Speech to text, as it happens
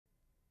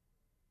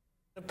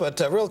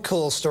But a real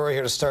cool story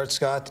here to start,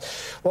 Scott.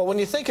 Well, when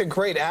you think of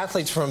great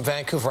athletes from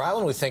Vancouver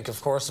Island, we think, of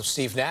course, of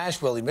Steve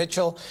Nash, Willie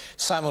Mitchell,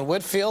 Simon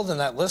Whitfield, and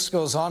that list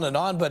goes on and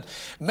on. But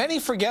many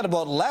forget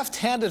about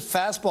left-handed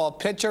fastball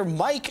pitcher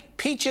Mike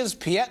 "Peaches"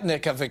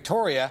 Piechnik of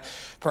Victoria,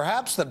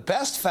 perhaps the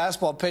best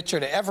fastball pitcher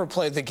to ever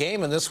play the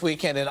game. And this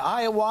weekend in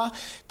Iowa,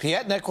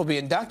 Piechnik will be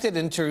inducted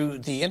into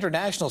the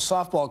International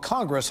Softball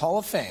Congress Hall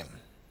of Fame.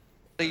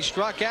 He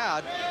struck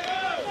out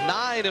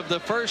 9 of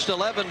the first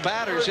 11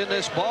 batters in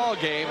this ball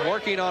game,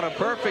 working on a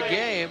perfect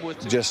game.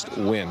 Just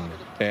win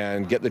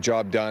and get the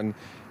job done.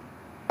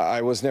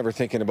 I was never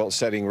thinking about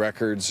setting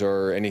records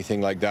or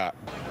anything like that.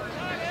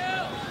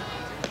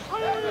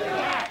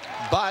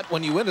 But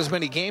when you win as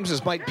many games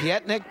as Mike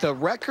Piechnik, the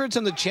records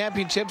and the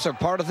championships are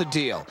part of the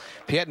deal.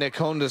 Piechnik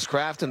honed his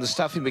craft in the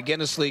Stuffy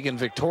McGuinness League in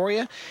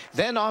Victoria,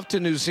 then off to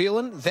New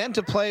Zealand, then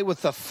to play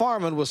with the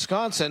Farm in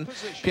Wisconsin.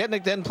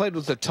 Piechnik then played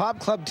with the top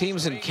club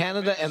teams in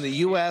Canada and the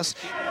U.S.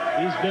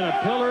 He's been a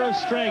pillar of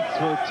strength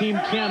for Team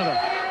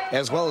Canada,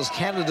 as well as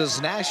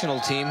Canada's national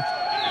team.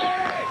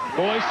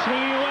 Boy,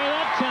 swinging away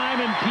that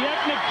time, and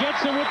Piechnik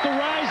gets him with the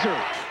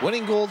riser.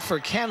 Winning gold for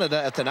Canada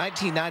at the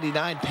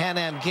 1999 Pan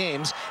Am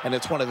Games, and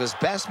it's one of his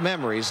best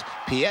memories.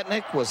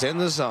 Piechnik was in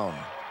the zone.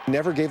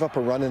 Never gave up a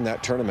run in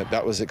that tournament.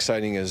 That was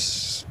exciting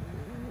as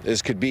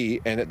could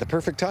be, and at the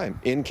perfect time.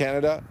 In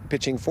Canada,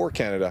 pitching for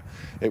Canada.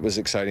 It was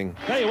exciting.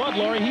 Tell you what,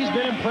 Laurie, he's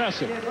been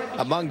impressive.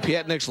 Among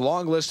Piechnik's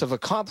long list of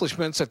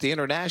accomplishments at the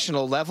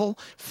international level,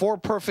 4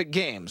 perfect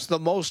games, the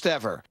most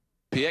ever.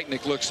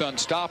 Piechnik looks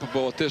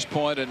unstoppable at this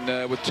point,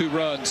 and with 2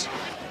 runs.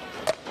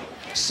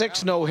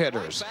 6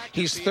 no-hitters.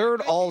 He's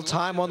 3rd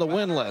all-time on the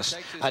win list.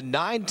 A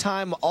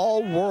 9-time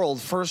all-world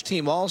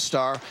first-team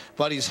All-Star,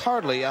 but he's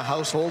hardly a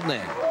household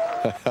name.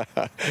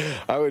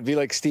 I would be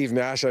like Steve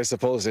Nash, I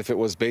suppose, if it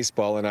was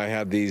baseball and I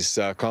had these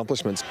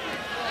accomplishments.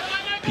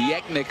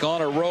 Piechnik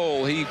on a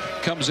roll. He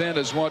comes in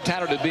as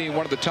touted as being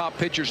one of the top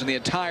pitchers in the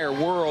entire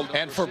world.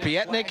 And for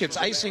Piechnik, it's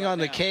icing on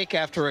the cake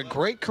after a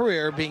great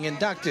career being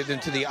inducted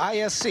into the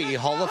ISC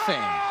Hall of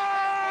Fame.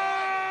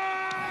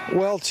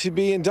 Well, to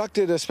be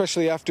inducted,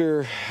 especially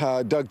after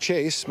Doug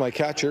Chase, my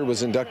catcher,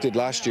 was inducted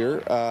last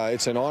year,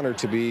 it's an honor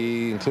to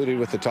be included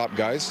with the top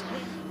guys.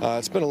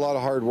 It's been a lot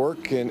of hard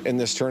work in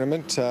this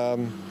tournament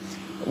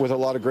with a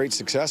lot of great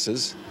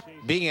successes.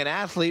 Being an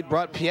athlete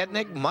brought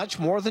Piechnik much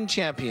more than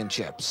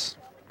championships.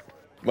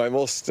 My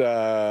most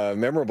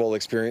memorable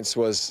experience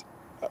was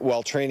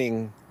while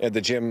training at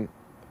the gym,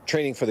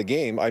 training for the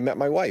game. I met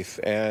my wife,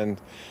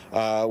 and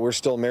we're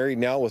still married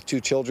now with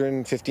 2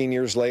 children 15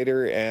 years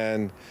later,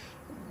 and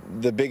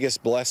the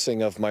biggest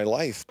blessing of my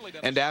life.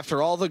 And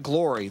after all the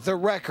glory, the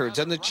records,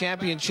 and the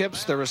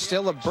championships, there is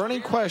still a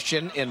burning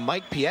question in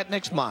Mike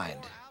Piechnik's mind.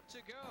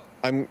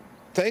 I'm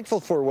thankful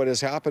for what has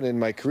happened in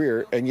my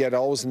career, and yet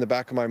always in the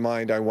back of my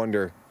mind, I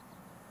wonder,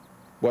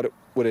 what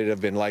would it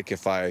have been like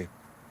if I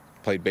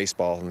played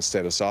baseball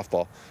instead of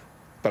softball?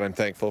 But I'm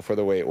thankful for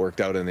the way it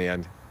worked out in the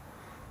end.